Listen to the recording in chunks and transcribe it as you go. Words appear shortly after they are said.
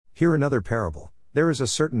Hear another parable. There is a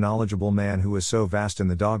certain knowledgeable man who is so vast in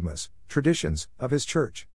the dogmas, traditions, of his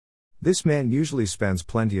church. This man usually spends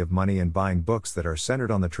plenty of money in buying books that are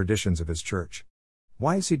centered on the traditions of his church.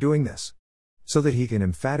 Why is he doing this? So that he can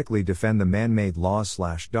emphatically defend the man-made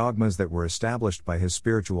laws/dogmas that were established by his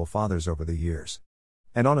spiritual fathers over the years.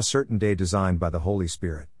 And on a certain day designed by the Holy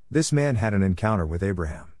Spirit, this man had an encounter with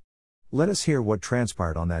Abraham. Let us hear what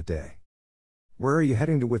transpired on that day. "Where are you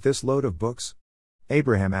heading to with this load of books?"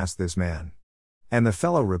 Abraham asked this man. And the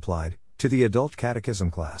fellow replied, "To the adult catechism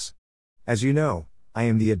class. As you know, I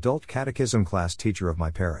am the adult catechism class teacher of my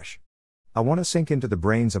parish. I want to sink into the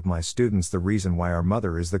brains of my students the reason why our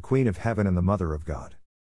mother is the Queen of Heaven and the Mother of God.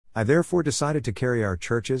 I therefore decided to carry our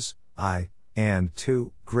churches, and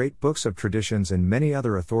 2 great books of traditions and many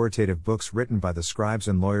other authoritative books written by the scribes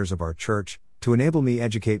and lawyers of our church, to enable me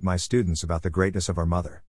educate my students about the greatness of our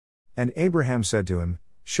mother." And Abraham said to him,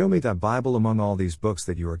 "Show me the Bible among all these books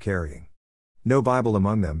that you are carrying." "No Bible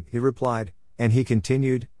among them," he replied, and he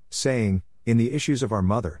continued, saying, "In the issues of our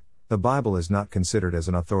mother, the Bible is not considered as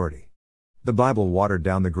an authority. The Bible watered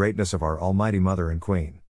down the greatness of our Almighty Mother and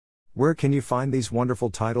Queen. Where can you find these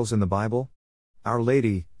wonderful titles in the Bible? Our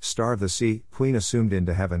Lady, Star of the Sea, Queen assumed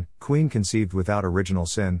into heaven, Queen conceived without original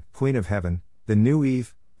sin, Queen of Heaven, the new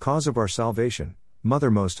Eve, cause of our salvation,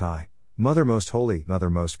 Mother Most High, Mother Most Holy,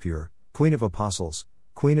 Mother Most Pure, Queen of Apostles,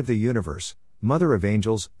 Queen of the Universe, Mother of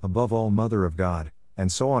Angels, above all Mother of God,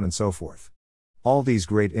 and so on and so forth. All these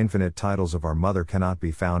great infinite titles of our Mother cannot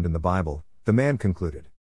be found in the Bible," the man concluded.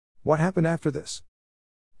 What happened after this?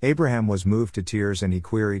 Abraham was moved to tears and he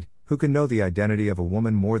queried, "Who can know the identity of a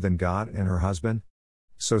woman more than God and her husband?"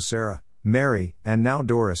 So Sarah, Mary, and now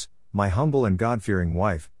Doris, my humble and God-fearing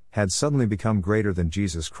wife, had suddenly become greater than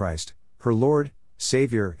Jesus Christ, her Lord,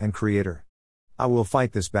 Savior, and Creator. I will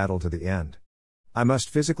fight this battle to the end. I must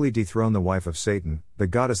physically dethrone the wife of Satan, the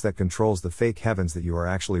goddess that controls the fake heavens that you are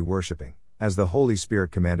actually worshipping, as the Holy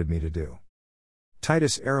Spirit commanded me to do.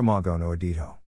 Titus Aramagono Edito.